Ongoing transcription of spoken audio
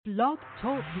Blog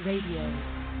Talk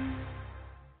Radio.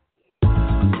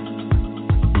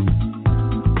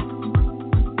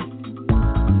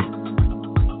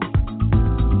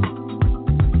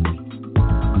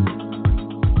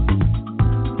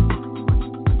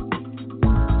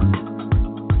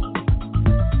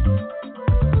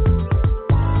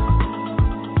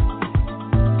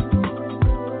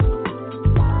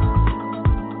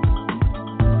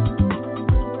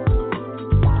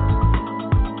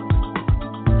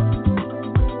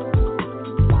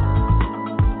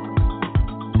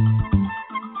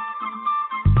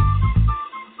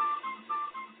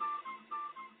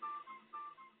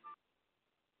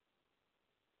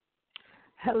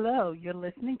 Hello, you're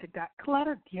listening to Got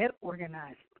Clutter, Get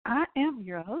Organized. I am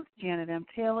your host, Janet M.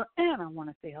 Taylor, and I want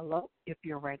to say hello if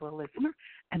you're a regular listener,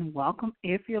 and welcome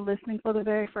if you're listening for the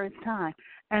very first time.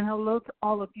 And hello to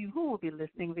all of you who will be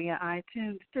listening via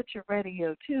iTunes, Stitcher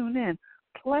Radio, TuneIn,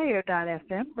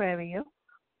 Player.fm Radio,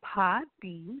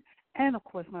 Podbean, and, of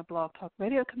course, my Blog Talk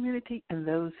Radio community, and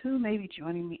those who may be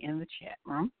joining me in the chat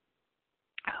room.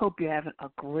 I hope you're having a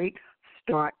great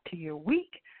start to your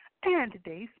week. And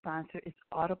today's sponsor is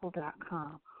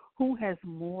Audible.com, who has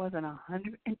more than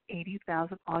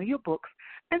 180,000 audiobooks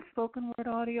and spoken word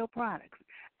audio products.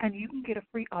 And you can get a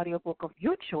free audiobook of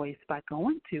your choice by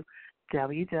going to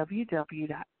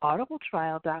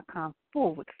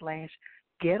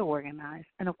www.audibletrial.com/getorganized.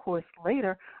 And, of course,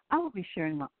 later I will be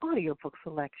sharing my audiobook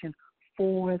selection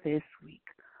for this week.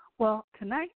 Well,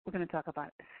 tonight we're going to talk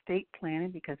about estate planning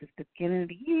because it's the beginning of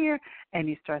the year and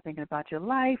you start thinking about your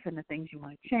life and the things you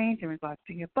want to change in regards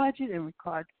to your budget, in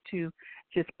regards to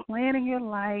just planning your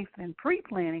life and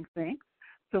pre-planning things.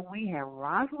 So we have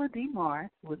Roslyn D. Morris,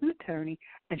 who is an attorney,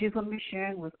 and she's going to be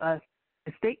sharing with us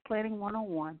Estate Planning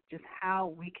 101, just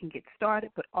how we can get started,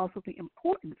 but also the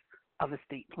importance of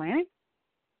estate planning.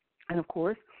 And, of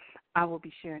course, I will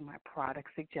be sharing my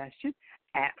product suggestion,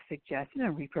 app suggestion,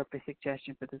 and repurpose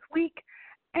suggestion for this week.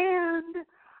 And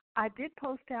I did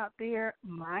post out there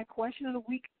my question of the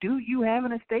week, do you have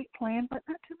an estate plan? But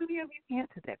not too many of you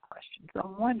answered that question. So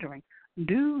I'm wondering,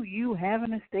 do you have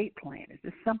an estate plan? Is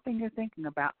this something you're thinking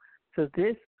about? So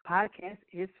this podcast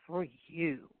is for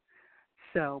you.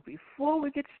 So before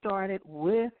we get started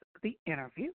with the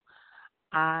interview,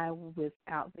 I was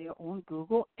out there on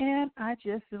Google and I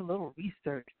just did a little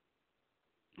research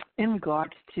in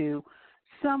regards to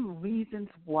some reasons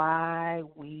why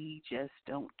we just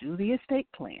don't do the estate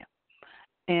plan.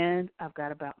 And I've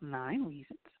got about 9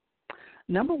 reasons.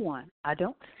 Number 1, I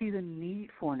don't see the need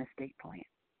for an estate plan.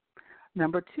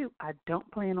 Number 2, I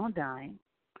don't plan on dying.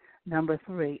 Number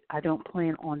 3, I don't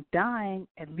plan on dying,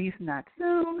 at least not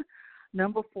soon.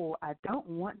 Number 4, I don't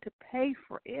want to pay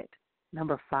for it.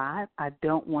 Number 5, I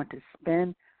don't want to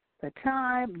spend the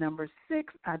time. Number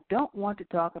 6, I don't want to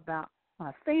talk about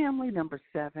my family. Number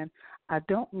 7, I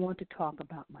don't want to talk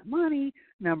about my money.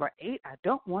 Number 8, I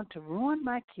don't want to ruin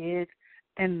my kids.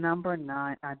 And number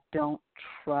 9, I don't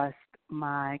trust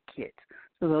my kids.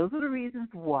 So those are the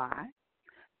reasons why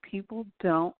people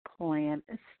don't plan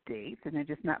estates, and they're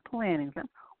just not planning them,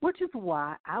 which is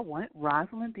why I wanted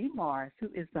Roslyn D. Morris, who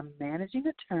is the managing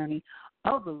attorney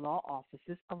of the law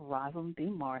offices of Roslyn D.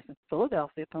 Morris in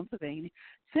Philadelphia, Pennsylvania,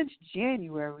 since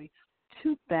January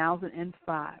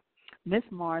 2005. Ms.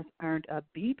 Morris earned a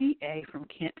BBA from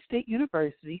Kent State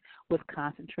University with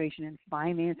concentration in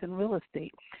finance and real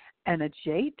estate, and a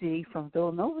JD from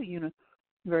Villanova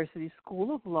University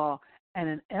School of Law, and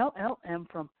an LLM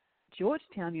from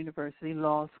Georgetown University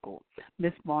Law School.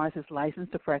 Ms. Morris is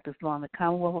licensed to practice law in the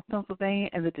Commonwealth of Pennsylvania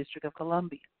and the District of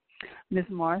Columbia. Ms.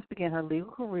 Morris began her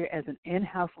legal career as an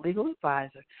in-house legal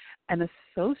advisor and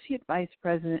associate vice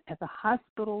president at the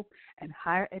Hospitals and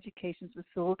Higher Education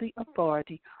Facility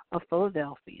Authority of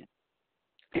Philadelphia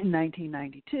in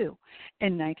 1992.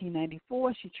 In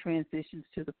 1994, she transitions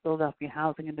to the Philadelphia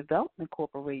Housing and Development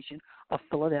Corporation of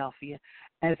Philadelphia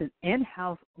as an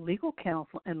in-house legal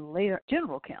counsel and later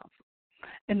general counsel.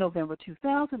 In November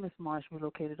 2000, Ms. Morris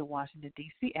relocated to Washington,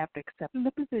 D.C. after accepting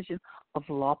the position of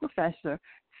law professor,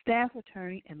 staff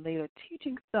attorney, and later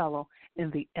teaching fellow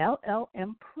in the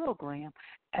LLM program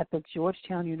at the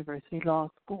Georgetown University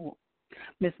Law School.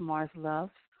 Ms. Morris'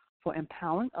 love for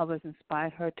empowering others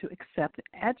inspired her to accept an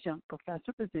adjunct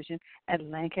professor position at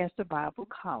Lancaster Bible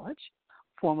College,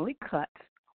 formerly CUTS,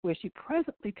 where she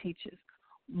presently teaches.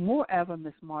 Moreover,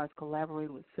 Ms. Morris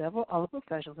collaborated with several other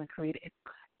professionals and created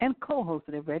and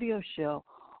co-hosted a radio show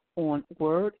on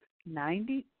Word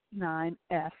 99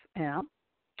 FM,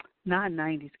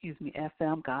 990,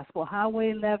 FM, Gospel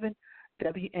Highway 11,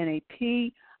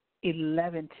 WNAP,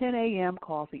 11:10 a.m.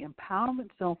 calls the Empowerment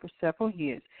Zone for several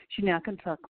years. She now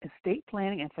conducts estate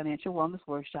planning and financial wellness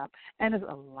workshop and is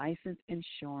a licensed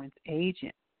insurance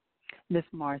agent. Ms.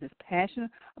 Mars is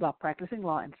passionate about practicing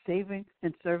law and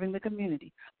serving the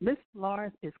community. Ms.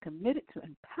 Mars is committed to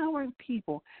empowering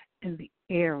people in the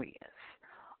areas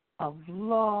of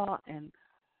law and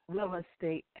real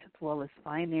estate, as well as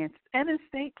finance and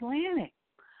estate planning.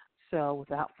 So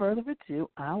without further ado,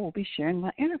 I will be sharing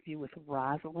my interview with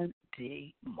Roslyn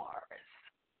D. Morris.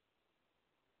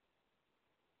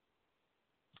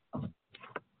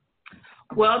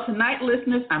 Well, tonight,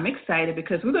 listeners, I'm excited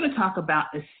because we're going to talk about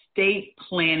estate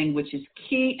planning, which is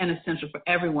key and essential for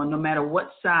everyone, no matter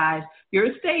what size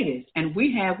your estate is. And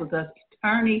we have with us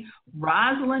attorney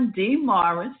Roslyn D.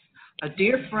 Morris, a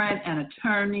dear friend and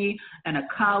attorney and a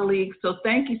colleague. So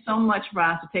thank you so much,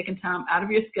 Roz, for taking time out of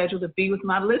your schedule to be with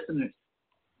my listeners.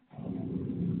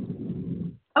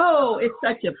 Oh, it's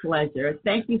such a pleasure.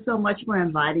 Thank you so much for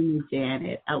inviting me,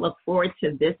 Janet. I look forward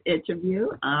to this interview.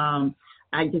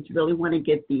 I just really want to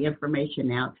get the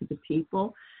information out to the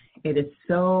people. It is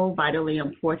so vitally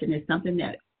important. It's something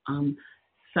that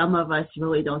some of us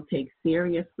really don't take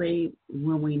seriously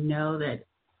when we know that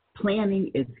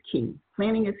planning is key.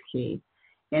 Planning is key,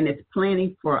 and it's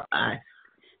planning for us.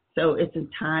 So it's a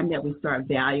time that we start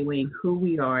valuing who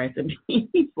we are as a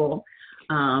people,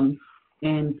 and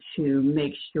to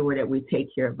make sure that we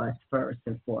take care of us first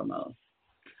and foremost.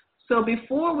 So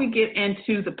before we get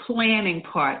into the planning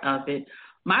part of it,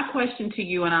 my question to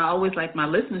you, and I always like my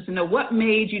listeners to know, what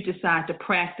made you decide to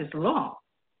practice law?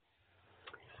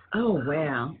 Oh,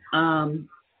 wow.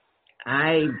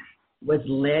 I was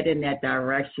led in that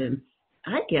direction,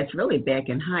 I guess, really back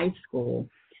in high school.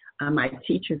 My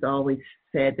teachers always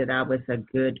said that I was a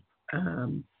good,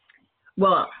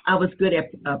 I was good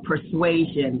at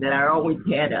persuasion, that I always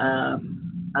had a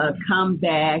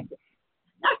comeback,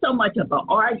 not so much of an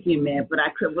argument, but I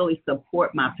could really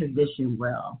support my position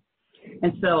well.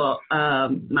 And so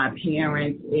my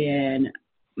parents and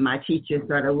my teachers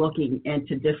started looking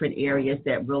into different areas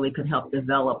that really could help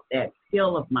develop that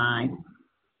skill of mine.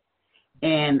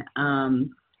 And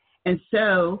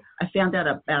so I found out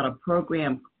about a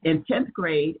program in 10th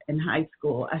grade in high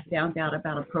school. I found out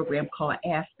about a program called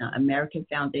AFNA, American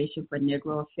Foundation for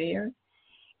Negro Affairs.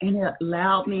 And it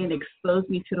allowed me and exposed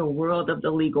me to the world of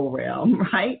the legal realm,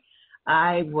 right?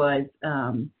 I was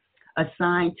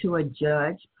assigned to a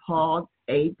judge, Paul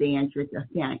A. Dandridge,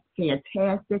 a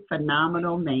fantastic,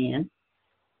 phenomenal man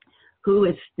who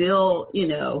is still,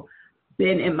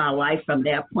 been in my life from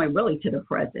that point really to the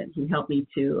present. He helped me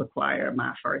to acquire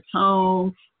my first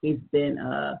home. He's been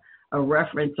a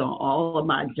reference on all of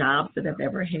my jobs that I've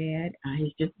ever had.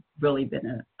 He's just really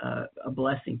been a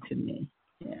blessing to me.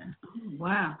 Yeah.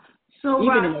 Wow. So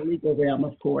even in the legal realm,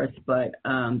 of course, but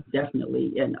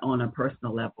definitely on a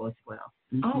personal level as well.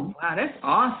 Mm-hmm. Oh, wow, that's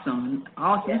awesome.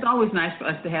 Awesome. Yeah. It's always nice for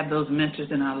us to have those mentors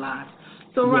in our lives.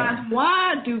 So, Roz,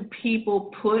 why do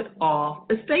people put off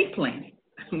estate planning?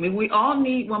 I mean, we all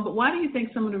need one, but why do you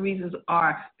think some of the reasons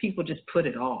are people just put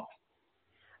it off?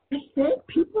 I think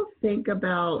people think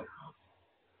about,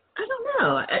 I don't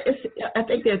know. I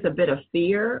think there's a bit of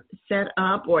fear set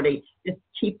up, or they just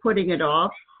keep putting it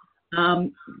off.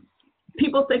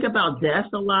 People think about death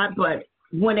a lot, but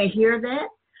when they hear that,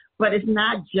 but it's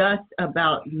not just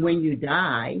about when you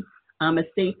die.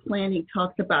 Estate planning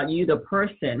talks about you, the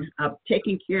person,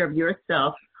 taking care of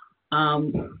yourself,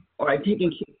 or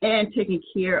taking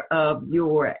care of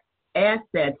your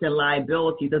assets and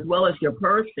liabilities, as well as your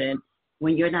person,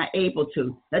 when you're not able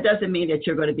to. That doesn't mean that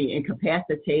you're going to be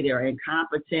incapacitated or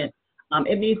incompetent.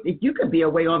 It means that you could be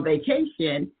away on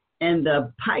vacation and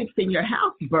the pipes in your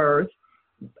house burst,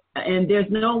 and there's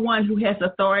no one who has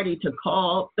authority to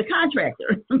call the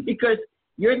contractor because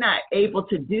you're not able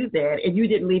to do that, and you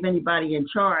didn't leave anybody in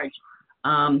charge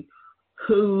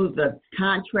who the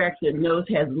contractor knows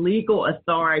has legal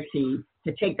authority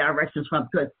to take directions from,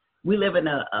 because we live in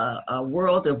a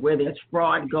world of where there's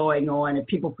fraud going on and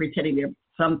people pretending they're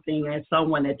something and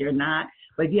someone that they're not.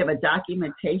 But if you have a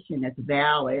documentation that's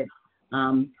valid,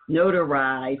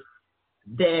 notarized,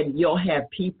 then you'll have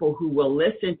people who will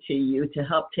listen to you to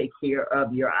help take care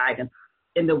of your items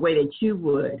in the way that you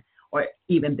would, or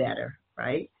even better,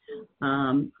 right?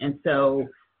 And so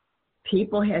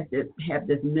people have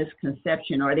this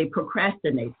misconception, or they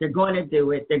procrastinate. They're going to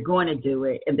do it,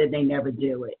 and then they never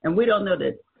do it. And we don't know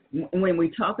that when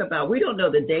we talk about, we don't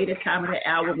know the day, the time of the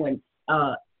hour when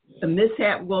a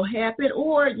mishap will happen,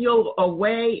 or you'll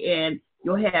away and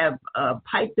you'll have a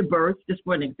pipe to burst, just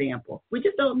for an example. We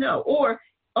just don't know. Or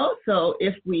also,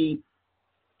 if we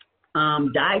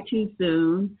die too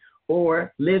soon,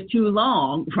 or live too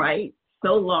long, right?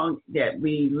 So long that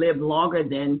we live longer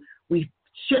than we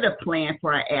should have planned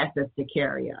for our assets to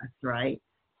carry us, right?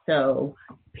 So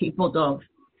people don't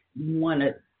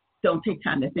take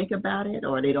time to think about it,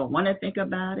 or they don't want to think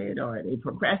about it, or they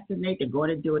procrastinate. They're going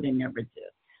to do it and never do.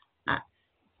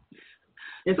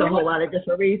 There's a whole lot of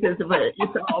different reasons, but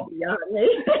it's all beyond me.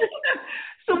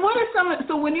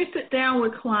 So when you sit down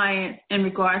with clients in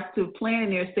regards to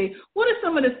planning their estate, what are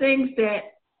some of the things that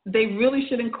they really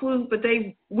should include, but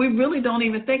we really don't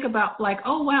even think about, like,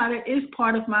 oh, wow, that is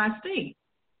part of my estate?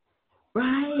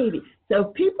 Right.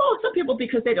 So some people,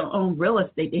 because they don't own real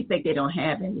estate, they think they don't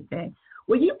have anything.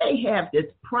 Well, you may have this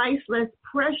priceless,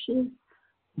 precious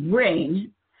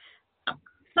ring,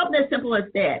 something as simple as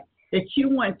that you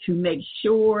want to make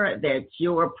sure that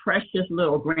your precious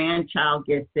little grandchild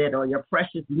gets it, or your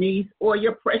precious niece, or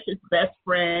your precious best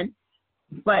friend.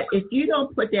 But if you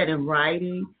don't put that in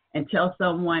writing and tell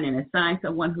someone and assign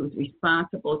someone who's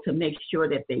responsible to make sure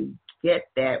that they get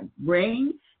that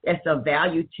ring that's of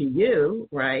value to you,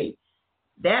 right,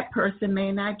 that person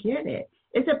may not get it.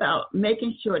 It's about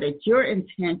making sure that your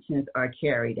intentions are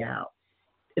carried out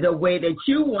the way that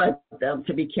you want them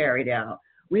to be carried out.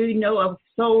 We know of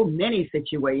so many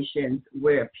situations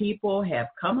where people have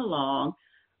come along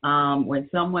when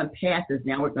someone passes.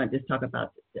 Now we're going to just talk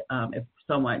about if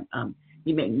someone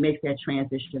makes that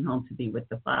transition home to be with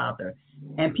the Father,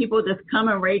 and people just come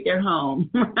and raid their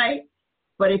home, right?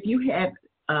 But if you have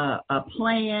a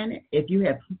plan, if you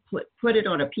have put it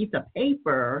on a piece of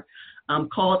paper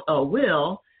called a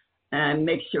will, and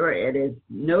make sure it is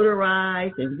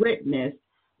notarized and witnessed,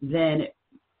 then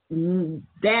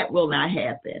that will not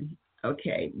happen,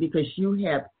 okay? Because you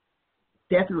have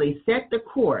definitely set the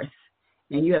course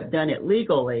and you have done it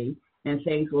legally, and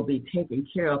things will be taken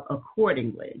care of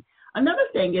accordingly. Another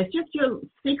thing is just your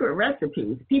secret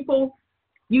recipes. People,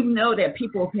 you know that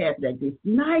people have like these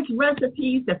nice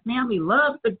recipes. The family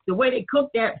loves the way they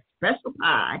cook that special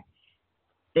pie.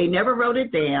 They never wrote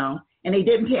it down, and they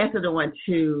didn't pass it on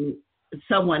to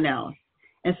someone else.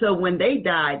 And so when they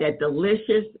die, that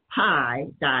delicious pie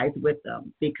dies with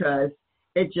them because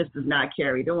it just is not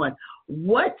carried on.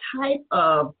 What type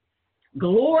of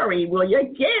glory will you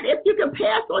get if you can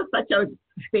pass on such a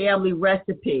family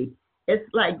recipe? It's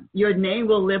like your name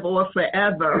will live on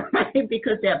forever, right?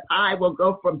 Because that pie will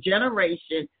go from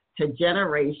generation to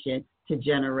generation to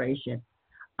generation.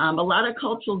 A lot of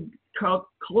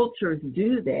cultures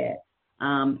do that,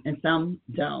 and some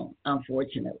don't,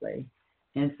 unfortunately.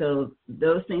 And so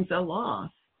those things are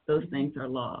lost. Those things are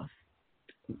lost.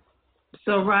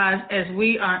 So, Roz, as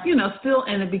we are, still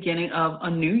in the beginning of a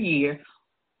new year,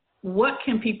 what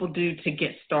can people do to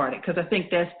get started? Because I think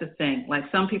that's the thing. Like,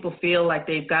 some people feel like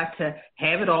they've got to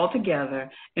have it all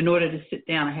together in order to sit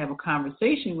down and have a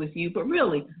conversation with you. But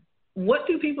really, what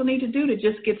do people need to do to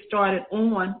just get started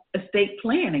on estate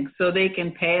planning so they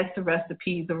can pass the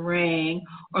recipe, the ring,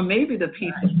 or maybe the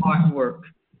piece of artwork?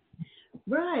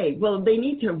 Right. Well, they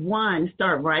need to, one,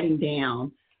 start writing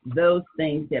down those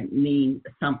things that mean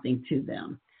something to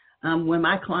them. When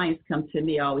my clients come to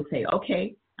me, I always say,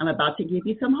 okay, I'm about to give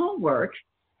you some homework.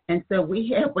 And so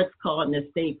we have what's called an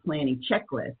estate planning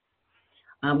checklist.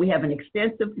 We have an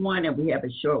extensive one and we have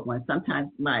a short one.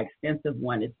 Sometimes my extensive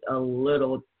one is a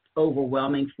little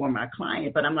overwhelming for my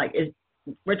client, but I'm like,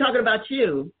 we're talking about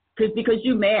you because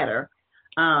you matter.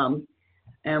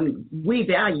 And we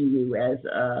value you as,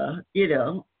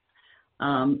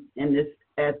 and this,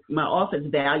 as my office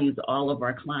values all of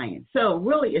our clients. So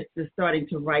really it's just starting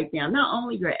to write down not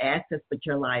only your assets, but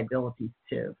your liabilities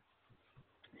too.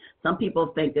 Some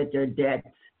people think that their debts,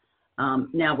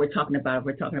 now we're talking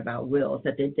about wills,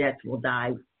 that their debts will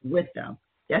die with them.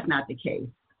 That's not the case,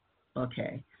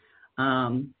 okay?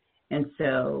 And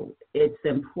so it's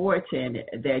important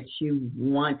that you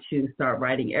want to start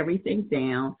writing everything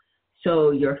down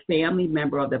so your family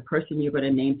member or the person you're going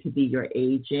to name to be your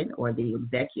agent or the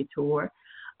executor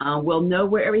will know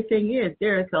where everything is.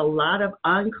 There's a lot of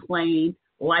unclaimed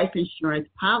life insurance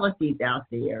policies out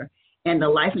there, and the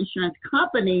life insurance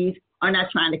companies are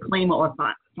not trying to claim or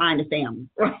find a family,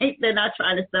 right? They're not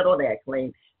trying to settle that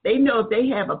claim. They know if they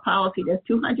have a policy that's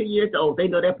 200 years old, they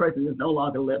know that person is no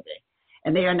longer living.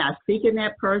 And they are not seeking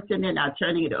that person. They're not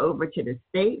turning it over to the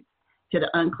state, to the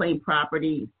unclaimed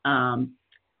property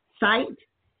site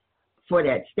for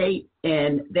that state.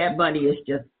 And that money is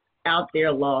just out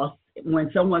there lost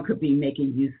when someone could be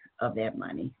making use of that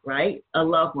money, right? A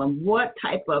loved one. What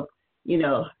type of,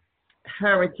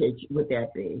 heritage would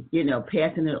that be?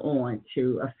 Passing it on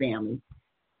to a family.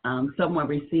 Someone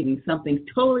receiving something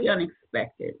totally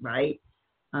unexpected, right?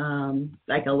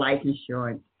 Like a life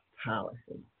insurance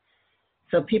policy.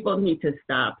 So people need to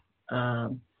stop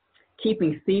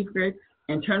keeping secrets,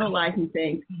 internalizing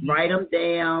things, write them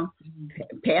down,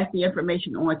 pass the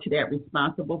information on to that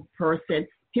responsible person.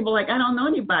 People are like, I don't know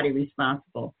anybody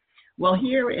responsible. Well,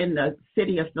 here in the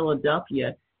city of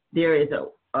Philadelphia, there is a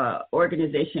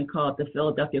organization called the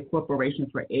Philadelphia Corporation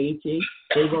for Aging.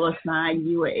 They will assign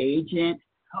you an agent,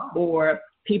 or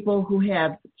people who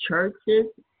have churches.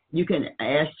 You can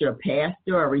ask your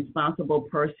pastor or responsible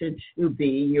person to be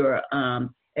your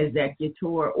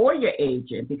executor or your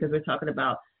agent, because we're talking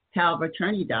about power of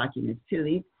attorney documents too.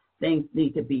 These things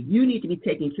need to be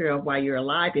taken care of while you're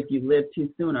alive. If you live too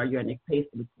soon, or you're in a place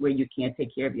where you can't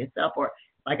take care of yourself, or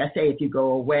like I say, if you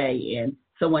go away and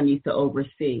someone needs to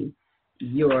oversee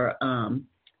your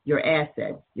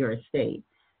assets, your estate.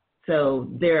 So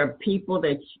there are people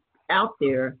that out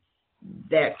there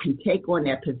that can take on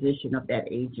that position of that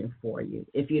agent for you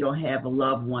if you don't have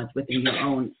loved ones within your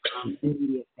own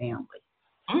immediate family.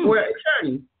 Or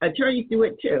attorneys do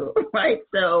it too, right?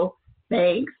 So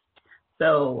banks.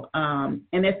 So and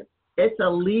it's a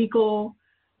legal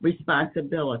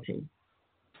responsibility.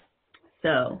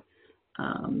 So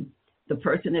the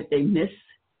person, if they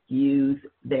misuse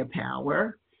their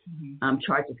power,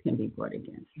 charges can be brought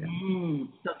against them.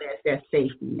 So there's that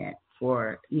safety net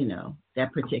for,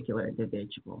 that particular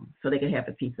individual, so they can have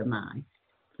a peace of mind.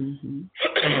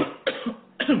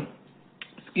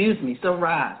 Excuse me. So,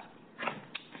 Roz,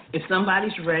 if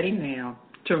somebody's ready now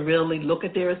to really look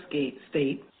at their estate,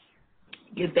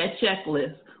 get that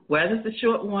checklist, whether it's the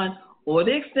short one or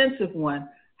the extensive one,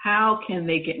 how can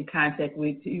they get in contact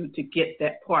with you to get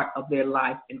that part of their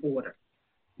life in order?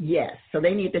 Yes, so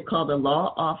they need to call the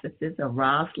law offices of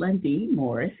Roslyn D.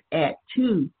 Morris at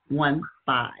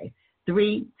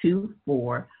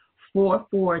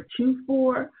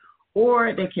 215-324-4424,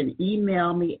 or they can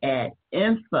email me at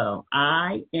info,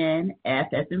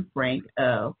 INF as in Frank,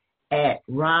 O, at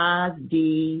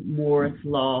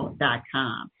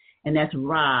rozdmorrislaw.com. And that's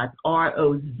Roz,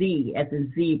 R-O-Z as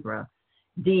in zebra,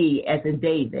 D as in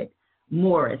David,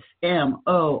 Morris,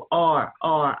 M-O-R-R-I-S,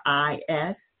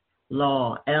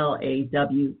 law,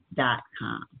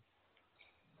 L-A-W.com.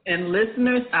 And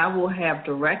listeners, I will have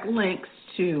direct links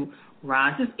to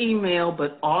Roz's email,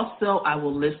 but also I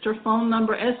will list her phone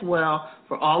number as well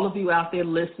for all of you out there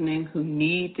listening who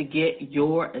need to get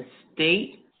your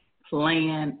estate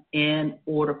plan in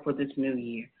order for this new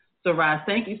year. So, Roz,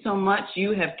 thank you so much.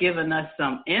 You have given us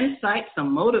some insight,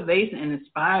 some motivation, and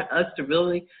inspired us to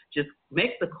really just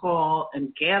make the call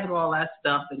and gather all that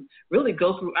stuff and really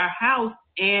go through our house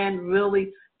and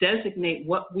really designate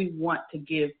what we want to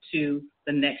give to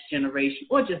the next generation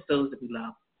or just those that we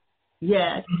love.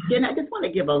 Yes. And I just want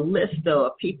to give a list, though,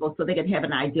 of people so they can have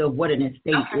an idea of what an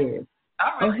estate is.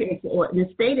 All right. Okay, so an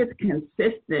estate is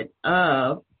consistent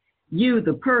of you,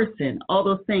 the person, all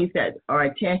those things that are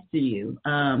attached to you,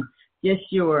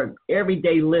 just your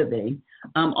everyday living,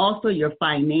 also your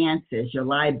finances, your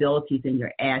liabilities, and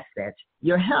your assets,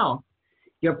 your health,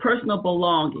 your personal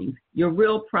belongings, your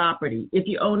real property, if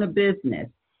you own a business.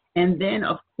 And then,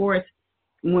 of course,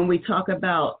 when we talk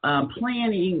about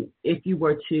planning, if you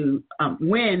were to,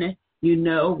 when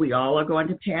we all are going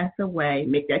to pass away,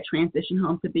 make that transition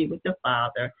home to be with the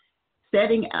Father,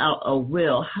 setting out a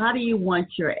will. How do you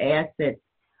want your assets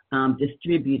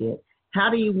distributed? How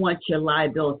do you want your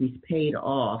liabilities paid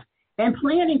off? And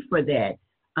planning for that.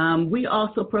 We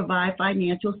also provide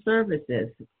financial services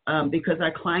because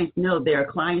our clients know there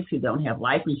are clients who don't have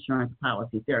life insurance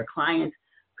policies. There are clients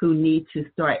who need to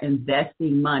start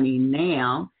investing money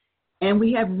now, and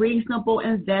we have reasonable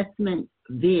investment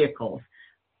vehicles.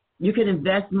 You can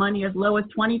invest money as low as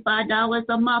 $25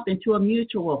 a month into a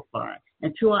mutual fund,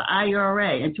 into an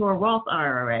IRA, into a Roth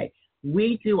IRA.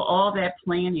 We do all that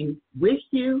planning with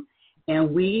you, and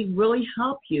we really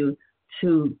help you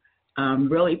to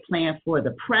really plan for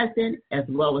the present as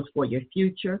well as for your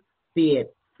future, be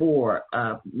it for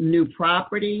new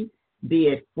property, be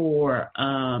it for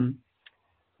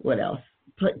what else?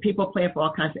 People plan for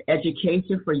all kinds of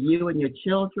education for you and your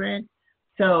children.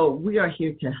 So we are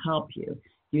here to help you.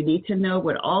 You need to know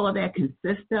what all of that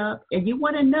consists of, and you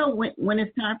want to know when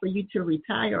it's time for you to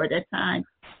retire, or that time,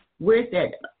 where's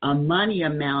that money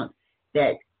amount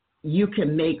that you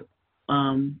can make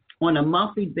on a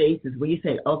monthly basis, where you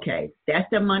say, okay, that's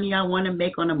the money I want to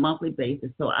make on a monthly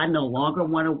basis, so I no longer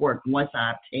want to work once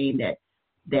I obtain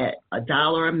that a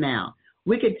dollar amount.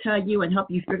 We could tell you and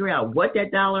help you figure out what that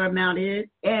dollar amount is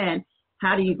and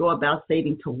how do you go about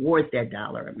saving towards that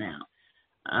dollar amount.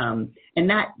 And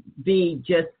not be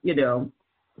just,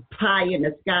 pie in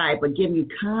the sky, but give you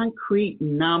concrete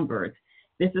numbers.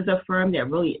 This is a firm that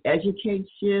really educates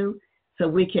you so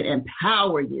we can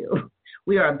empower you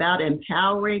We are about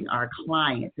empowering our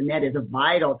clients, and that is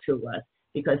vital to us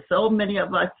because so many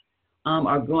of us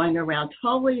are going around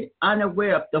totally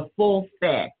unaware of the full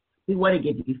facts. We want to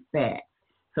give you facts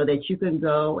so that you can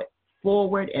go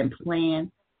forward and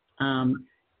plan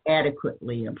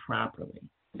adequately and properly.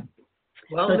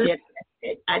 Well, so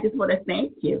I just want to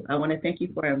thank you. I want to thank you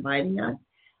for inviting us,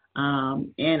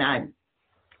 and I'm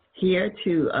here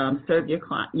to serve your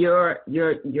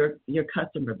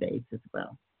customer base as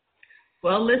well.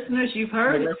 Well, listeners, you've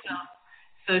heard it.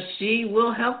 So she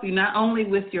will help you not only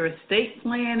with your estate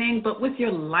planning, but with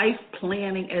your life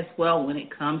planning as well when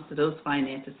it comes to those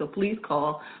finances. So please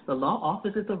call the law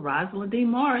offices of Roslyn D.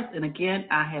 Morris. And again,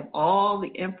 I have all the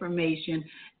information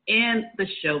in the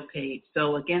show page.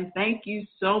 So again, thank you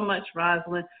so much,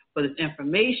 Roslyn, for this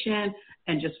information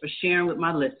and just for sharing with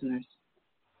my listeners.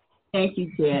 Thank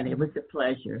you, Jen. It was a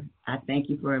pleasure. I thank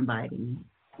you for inviting me.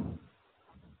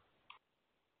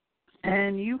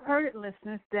 And you heard it,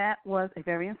 listeners. That was a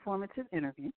very informative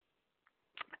interview.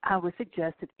 I would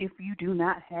suggest that if you do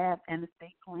not have an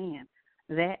estate plan,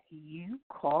 that you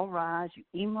call Roz, you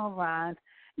email Roz,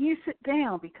 and you sit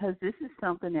down because this is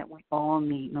something that we all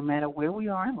need no matter where we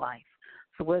are in life.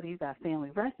 So whether you've got family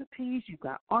recipes, you've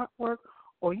got artwork,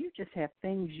 or you just have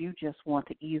things you just want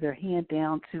to either hand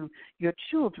down to your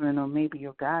children or maybe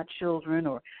your godchildren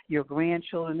or your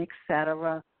grandchildren,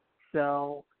 etc.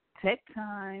 So take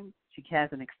time. She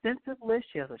has an extensive list.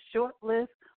 She has a short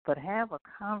list, but have a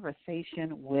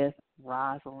conversation with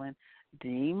Roslyn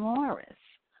D. Morris.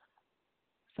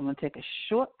 So I'm going to take a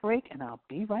short break, and I'll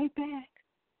be right back.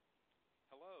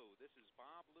 Hello, this is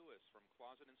Bob Lewis from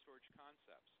Closet and Storage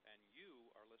Concepts, and you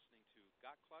are listening to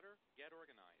Got Clutter? Get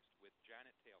Organized with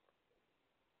Janet Taylor.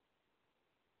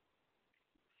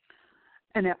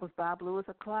 And that was Bob Lewis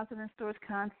of Closet and Storage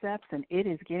Concepts, and it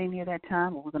is getting near that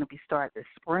time where we're going to be starting the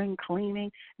spring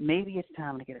cleaning. Maybe it's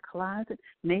time to get a closet.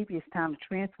 Maybe it's time to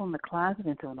transform the closet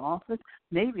into an office.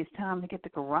 Maybe it's time to get the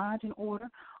garage in order.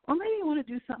 Or maybe you want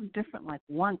to do something different like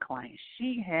one client.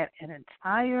 She had an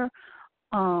entire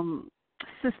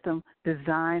system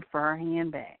designed for her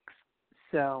handbags.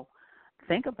 So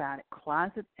think about it,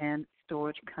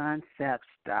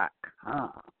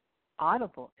 closetandstorageconcepts.com.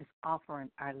 Audible is offering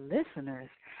our listeners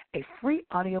a free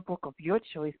audiobook of your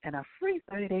choice and a free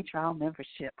 30-day trial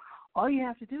membership. All you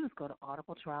have to do is go to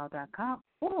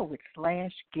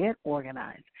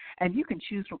audibletrial.com/getorganized, and you can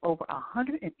choose from over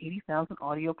 180,000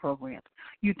 audio programs.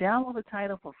 You download the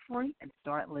title for free and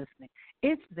start listening.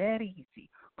 It's that easy.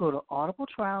 Go to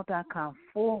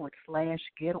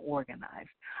audibletrial.com/getorganized.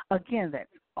 Again,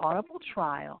 that's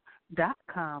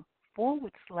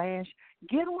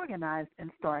audibletrial.com/getorganized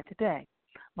and start today.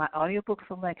 My audiobook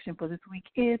selection for this week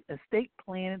is Estate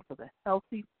Planning for the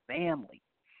Healthy Family.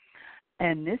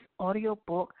 And this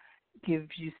audiobook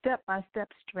gives you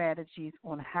step-by-step strategies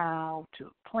on how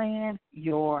to plan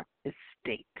your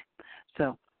estate.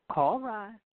 So call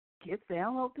Rod,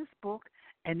 download this book,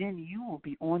 and then you will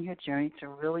be on your journey to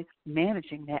really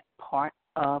managing that part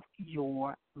of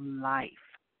your life.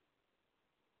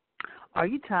 Are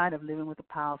you tired of living with the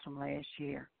piles from last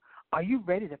year? Are you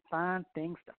ready to find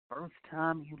things the first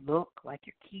time you look, like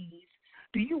your keys?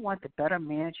 Do you want to better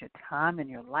manage your time in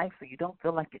your life so you don't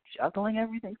feel like you're juggling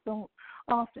everything so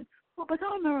often? Well,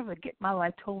 become a member of the Get My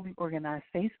Life Totally Organized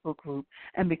Facebook group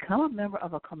and become a member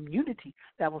of a community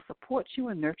that will support you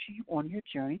and nurture you on your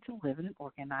journey to living an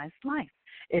organized life.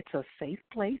 It's a safe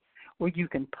place where you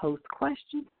can post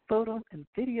questions, photos, and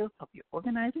videos of your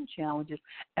organizing challenges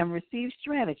and receive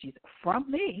strategies from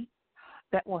me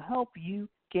that will help you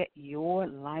get your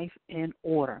life in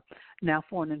order. Now,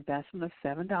 for an investment of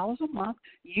 $7 a month,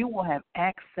 you will have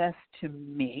access to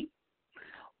me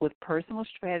with personal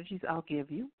strategies I'll give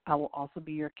you. I will also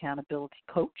be your accountability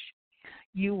coach.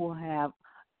 You will have,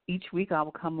 each week I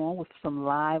will come on with some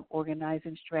live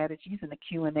organizing strategies in the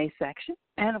Q&A section.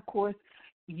 And, of course,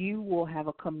 you will have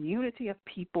a community of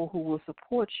people who will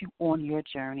support you on your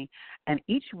journey. And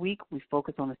each week we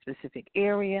focus on a specific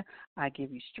area. I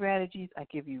give you strategies. I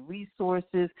give you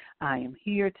resources. I am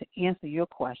here to answer your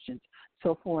questions.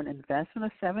 So for an investment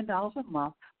of $7 a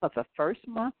month, but the first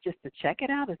month, just to check it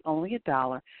out, is only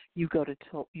 $1. You go to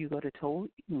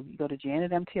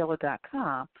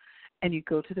janetmtaylor.com and you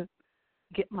go to the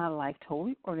Get My Life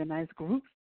Totally Organized group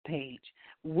page.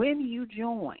 When you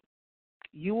join,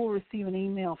 you will receive an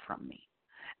email from me,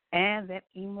 and that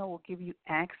email will give you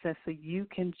access so you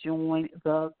can join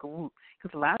the group.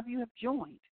 Because a lot of you have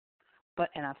joined,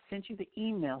 and I've sent you the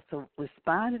email, so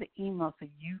respond to the email so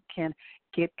you can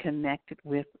get connected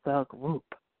with the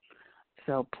group.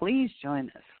 So please join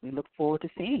us. We look forward to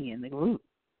seeing you in the group.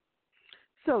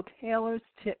 So Taylor's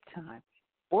tip time.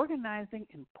 Organizing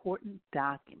important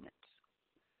documents.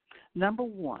 Number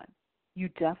one, you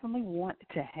definitely want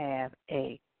to have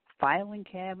a filing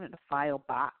cabinet, a file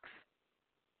box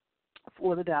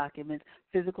for the documents,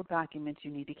 physical documents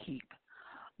you need to keep.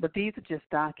 But these are just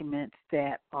documents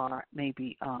that are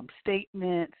maybe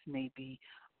statements, maybe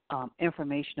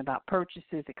information about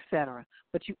purchases, etc.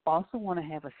 But you also want to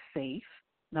have a safe,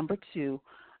 number two,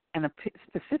 and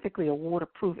specifically a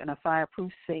waterproof and a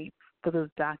fireproof safe for those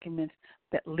documents,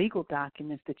 that legal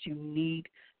documents that you need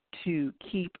to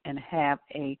keep and have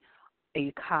a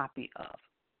copy of.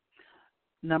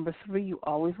 Number three, you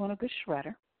always want a good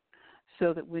shredder,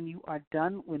 so that when you are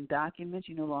done with documents,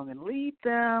 you no longer need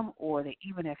them, or they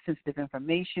even have sensitive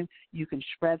information, you can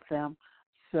shred them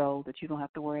so that you don't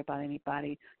have to worry about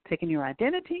anybody taking your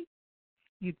identity.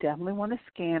 You definitely want a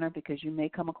scanner because you may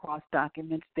come across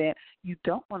documents that you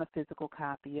don't want a physical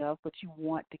copy of, but you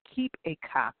want to keep a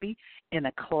copy in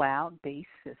a cloud-based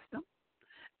system.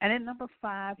 And then number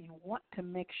five, you want to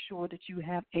make sure that you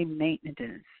have a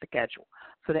maintenance schedule.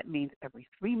 So that means every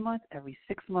 3 months, every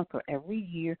 6 months, or every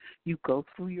year, you go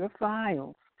through your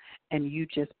files and you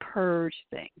just purge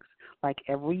things. Like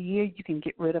every year, you can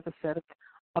get rid of a set of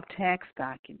tax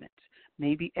documents.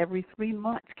 Maybe every 3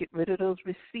 months, get rid of those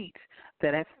receipts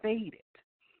that have faded.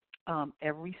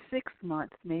 Every 6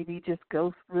 months, maybe just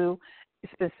go through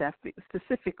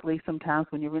specifically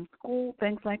sometimes when you're in school,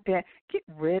 things like that, get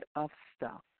rid of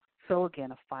stuff. So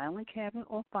again, a filing cabinet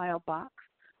or file box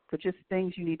for just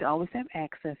things you need to always have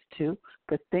access to,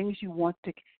 but things you want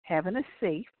to have in a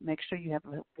safe. Make sure you have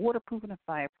a waterproof and a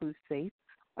fireproof safe,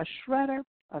 a shredder,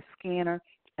 a scanner,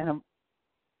 and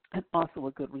also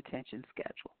a good retention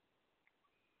schedule.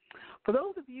 For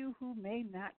those of you who may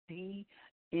not be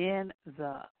in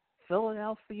the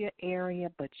Philadelphia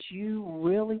area, but you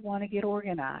really want to get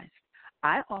organized,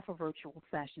 I offer virtual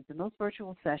sessions, and those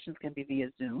virtual sessions can be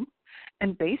via Zoom.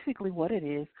 And basically what it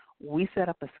is, we set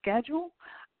up a schedule.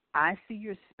 I see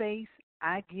your space.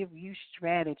 I give you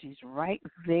strategies right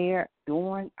there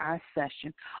during our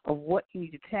session of what you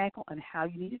need to tackle and how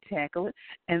you need to tackle it.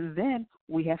 And then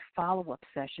we have follow-up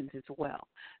sessions as well.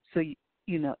 So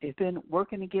you know, it's been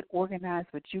working to get organized,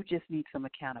 but you just need some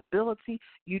accountability.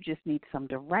 You just need some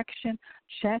direction.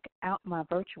 Check out my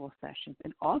virtual sessions.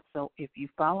 And also, if you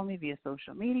follow me via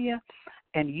social media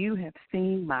and you have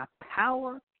seen my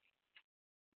Power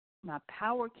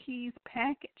Keys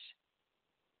package,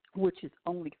 which is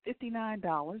only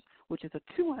 $59, which is a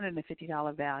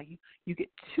 $250 value, you get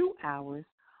 2 hours,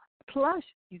 plus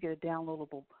you get a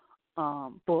downloadable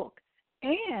book,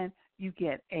 and you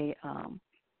get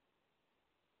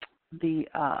the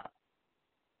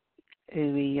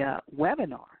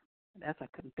webinar. That's what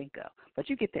I couldn't think of. But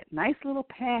you get that nice little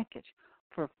package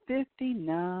for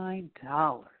 $59.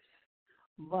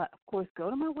 But, of course, go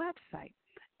to my website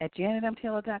at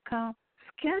janetmtaylor.com.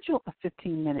 Schedule a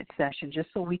 15-minute session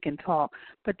just so we can talk.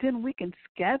 But then we can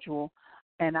schedule,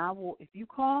 and I will, if you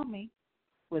call me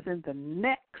within the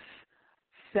next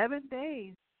 7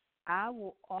 days, I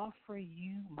will offer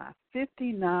you my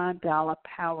 $59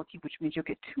 Power Key, which means you'll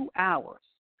get 2 hours.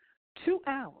 2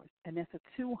 hours, and that's a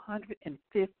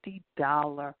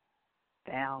 $250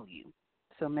 value.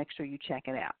 So make sure you check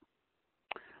it out.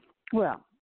 Well,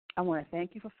 I want to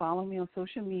thank you for following me on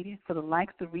social media, for the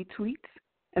likes, the retweets,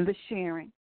 and the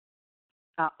sharing.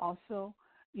 I also,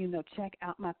 check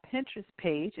out my Pinterest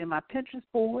page and my Pinterest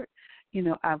board.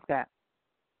 I've got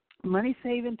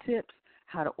money-saving tips,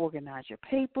 how to organize your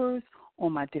papers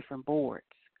on my different boards.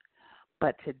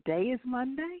 But today is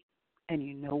Monday, and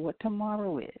you know what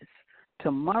tomorrow is.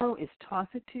 Tomorrow is Toss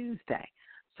It Tuesday.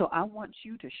 So I want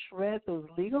you to shred those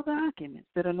legal documents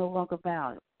that are no longer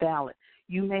valid.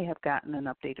 You may have gotten an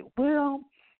updated will,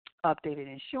 updated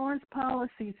insurance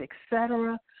policies,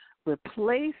 etc.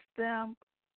 Replace them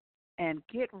and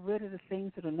get rid of the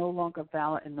things that are no longer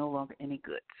valid and no longer any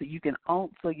good. So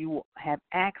you will have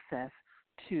access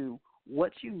to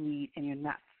what you need, and you're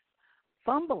not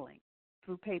fumbling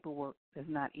through paperwork that's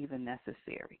not even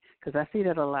necessary. Because I see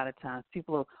that a lot of times.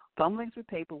 People are fumbling through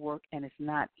paperwork, and it's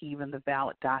not even the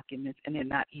valid documents, and they're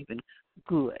not even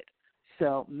good.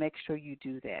 So make sure you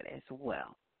do that as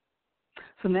well.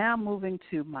 So now moving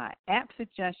to my app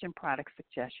suggestion, product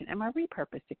suggestion, and my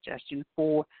repurpose suggestion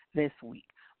for this week.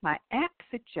 My app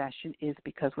suggestion is,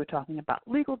 because we're talking about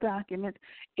legal documents,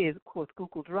 is, of course,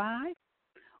 Google Drive,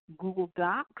 Google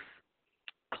Docs,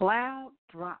 Cloud,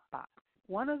 Dropbox.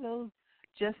 One of those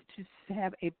just to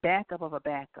have a backup of a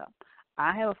backup.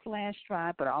 I have a flash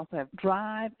drive, but I also have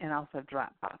Drive and I also have Dropbox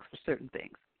for certain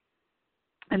things.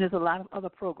 And there's a lot of other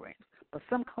programs, but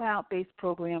some cloud-based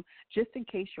program just in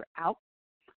case you're out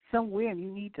somewhere and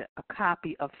you need a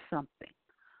copy of something.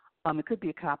 It could be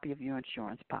a copy of your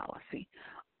insurance policy,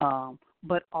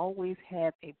 but always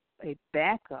have a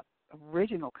backup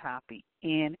original copy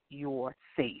in your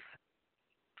safe.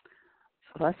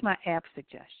 So that's my app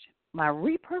suggestion. My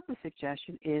repurpose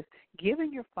suggestion is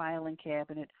giving your filing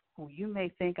cabinet, who you may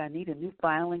think I need a new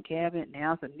filing cabinet,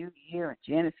 now it's a new year and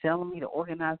Janet's telling me to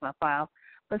organize my files,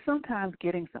 but sometimes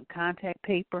getting some contact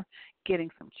paper, getting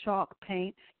some chalk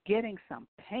paint, getting some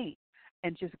paint,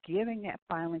 and just giving that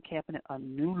filing cabinet a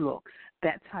new look.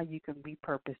 That's how you can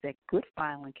repurpose that good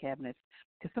filing cabinets,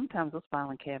 because sometimes those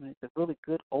filing cabinets, the really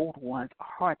good old ones, are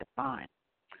hard to find.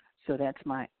 So that's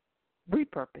my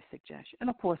repurpose suggestion. And,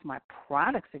 of course, my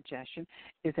product suggestion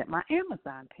is at my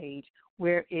Amazon page,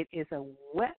 where it is a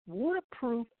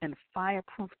waterproof and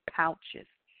fireproof pouches,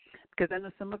 because I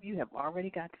know some of you have already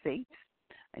got safes,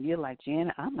 and you're like,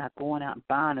 Janet, I'm not going out and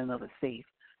buying another safe.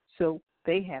 So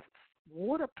they have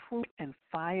waterproof and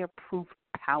fireproof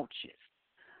pouches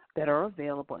that are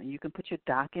available, and you can put your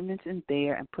documents in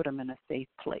there and put them in a safe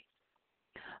place.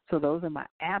 So those are my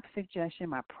app suggestion,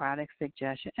 my product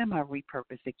suggestion, and my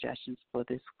repurpose suggestions for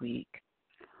this week.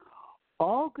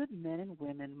 All good men and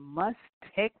women must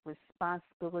take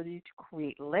responsibility to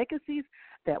create legacies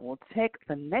that will take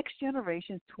the next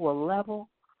generation to a level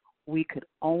we could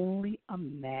only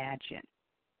imagine.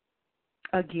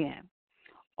 Again,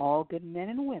 all good men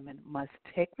and women must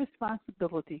take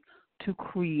responsibility to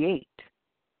create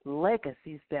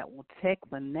legacies that will take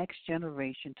the next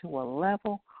generation to a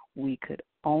level we could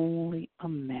only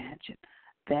imagine.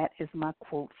 That is my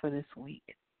quote for this week.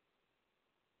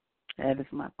 That is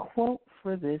my quote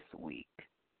for this week.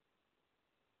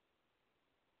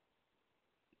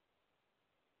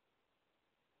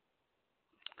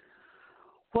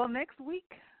 Well, next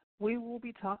week we will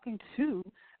be talking to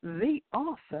the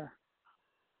author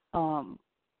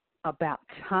about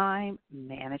time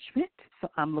management. So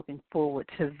I'm looking forward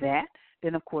to that.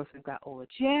 Then, of course, we've got Ola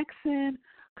Jackson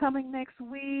coming next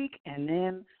week. And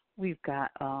then we've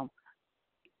got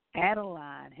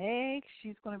Adeline Haig.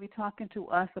 She's going to be talking to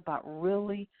us about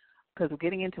really, because we're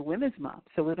getting into Women's Month.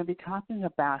 So we're going to be talking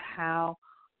about how,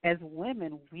 as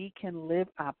women, we can live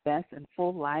our best and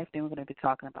full life. Then we're going to be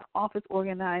talking about office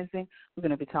organizing. We're going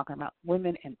to be talking about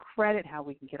women and credit, how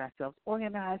we can get ourselves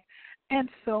organized, and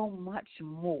so much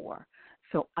more.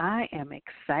 So I am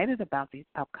excited about these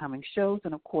upcoming shows.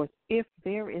 And, of course, if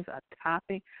there is a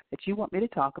topic that you want me to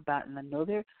talk about, and I know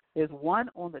there's one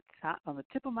on the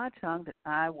tip of my tongue that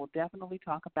I will definitely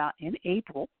talk about in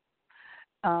April.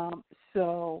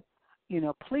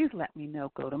 Please let me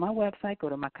know. Go to my website, go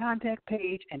to my contact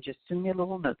page, and just send me a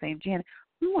little note saying, Janet,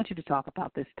 we want you to talk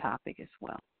about this topic as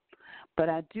well. But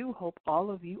I do hope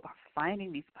all of you are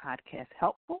finding these podcasts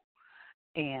helpful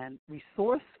and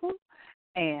resourceful,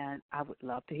 and I would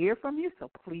love to hear from you. So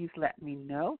please let me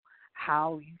know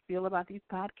how you feel about these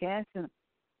podcasts. And,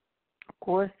 of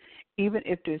course, even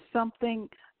if there's something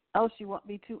else you want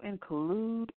me to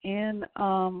include in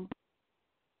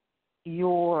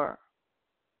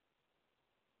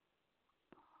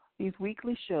these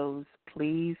weekly shows,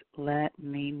 please let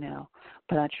me know.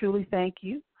 But I truly thank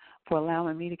you for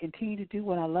allowing me to continue to do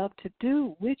what I love to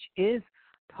do, which is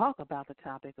talk about the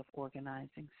topic of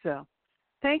organizing. So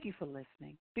thank you for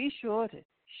listening. Be sure to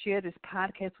share this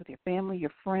podcast with your family,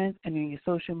 your friends, and in your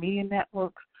social media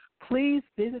networks. Please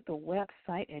visit the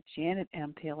website at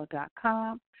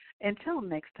janetmtaylor.com. Until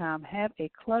next time, have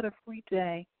a clutter-free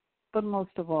day. But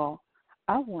most of all,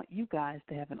 I want you guys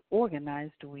to have an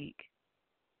organized week.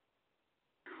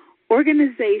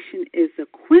 Organization is a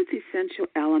quintessential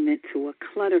element to a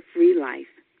clutter-free life.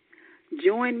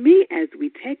 Join me as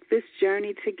we take this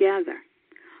journey together.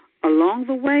 Along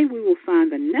the way, we will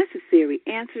find the necessary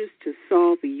answers to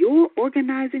solve your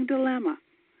organizing dilemma.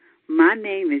 My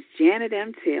name is Janet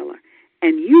M. Taylor,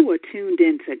 and you are tuned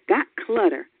in to Got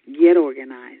Clutter, Get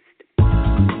Organized.